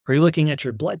Are you looking at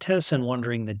your blood tests and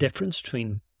wondering the difference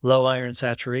between low iron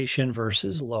saturation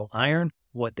versus low iron,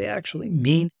 what they actually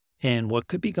mean, and what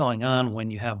could be going on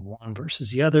when you have one versus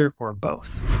the other or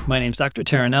both? My name is Dr.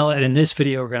 Terranella, and in this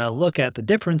video, we're going to look at the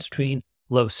difference between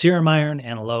low serum iron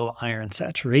and low iron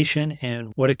saturation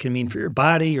and what it can mean for your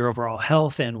body, your overall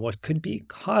health, and what could be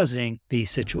causing these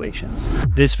situations.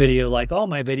 This video, like all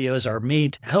my videos, are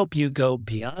made to help you go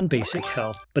beyond basic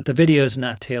health, but the video is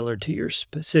not tailored to your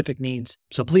specific needs.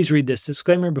 So please read this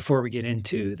disclaimer before we get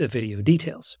into the video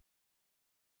details.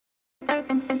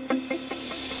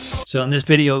 So in this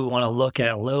video, we want to look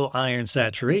at low iron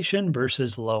saturation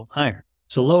versus low iron.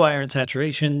 So low iron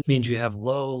saturation means you have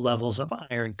low levels of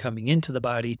iron coming into the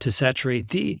body to saturate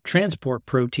the transport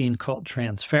protein called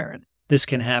transferrin. This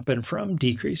can happen from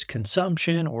decreased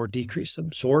consumption or decreased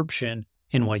absorption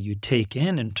in what you take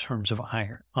in terms of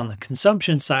iron. On the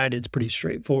consumption side, it's pretty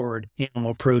straightforward.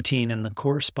 Animal protein and the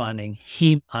corresponding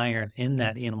heme iron in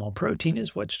that animal protein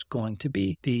is what's going to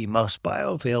be the most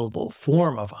bioavailable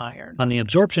form of iron. On the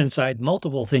absorption side,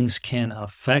 multiple things can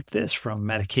affect this, from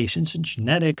medications and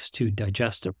genetics to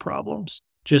digestive problems.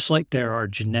 Just like there are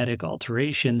genetic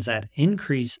alterations that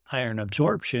increase iron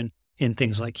absorption, in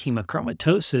things like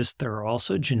hemochromatosis, there are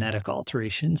also genetic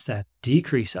alterations that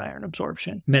decrease iron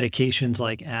absorption. Medications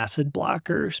like acid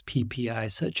blockers,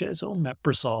 PPIs such as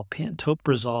omeprazole,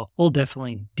 pantoprazole, will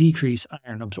definitely decrease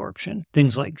iron absorption.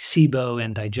 Things like SIBO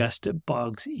and digestive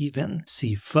bugs, even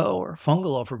SIFO or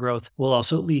fungal overgrowth, will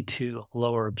also lead to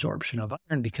lower absorption of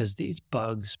iron because these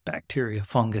bugs, bacteria,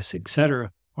 fungus,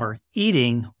 etc., are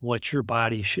eating what your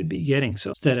body should be getting.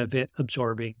 So instead of it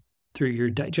absorbing through your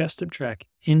digestive tract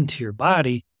into your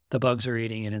body, the bugs are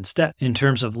eating it instead. In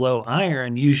terms of low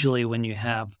iron, usually when you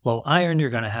have low iron, you're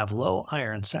going to have low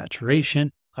iron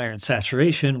saturation. Iron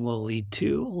saturation will lead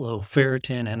to low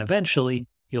ferritin, and eventually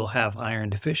you'll have iron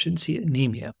deficiency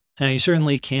anemia. Now, you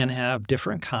certainly can have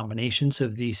different combinations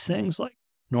of these things, like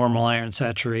normal iron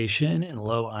saturation and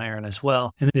low iron as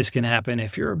well. And this can happen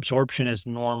if your absorption is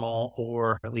normal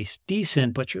or at least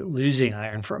decent, but you're losing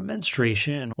iron from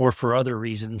menstruation or for other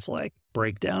reasons like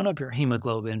breakdown of your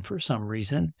hemoglobin for some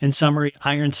reason. In summary,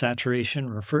 iron saturation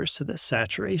refers to the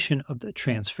saturation of the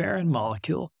transferrin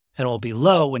molecule, and will be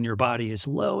low when your body is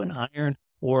low in iron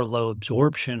or low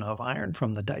absorption of iron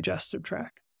from the digestive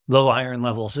tract. Low iron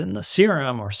levels in the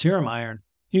serum or serum iron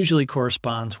usually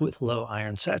corresponds with low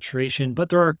iron saturation, but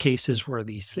there are cases where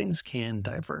these things can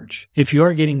diverge. If you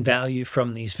are getting value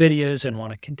from these videos and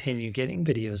want to continue getting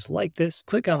videos like this,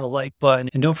 click on the like button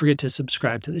and don't forget to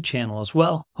subscribe to the channel as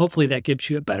well. Hopefully that gives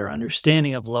you a better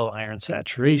understanding of low iron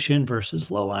saturation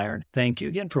versus low iron. Thank you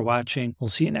again for watching. We'll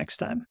see you next time.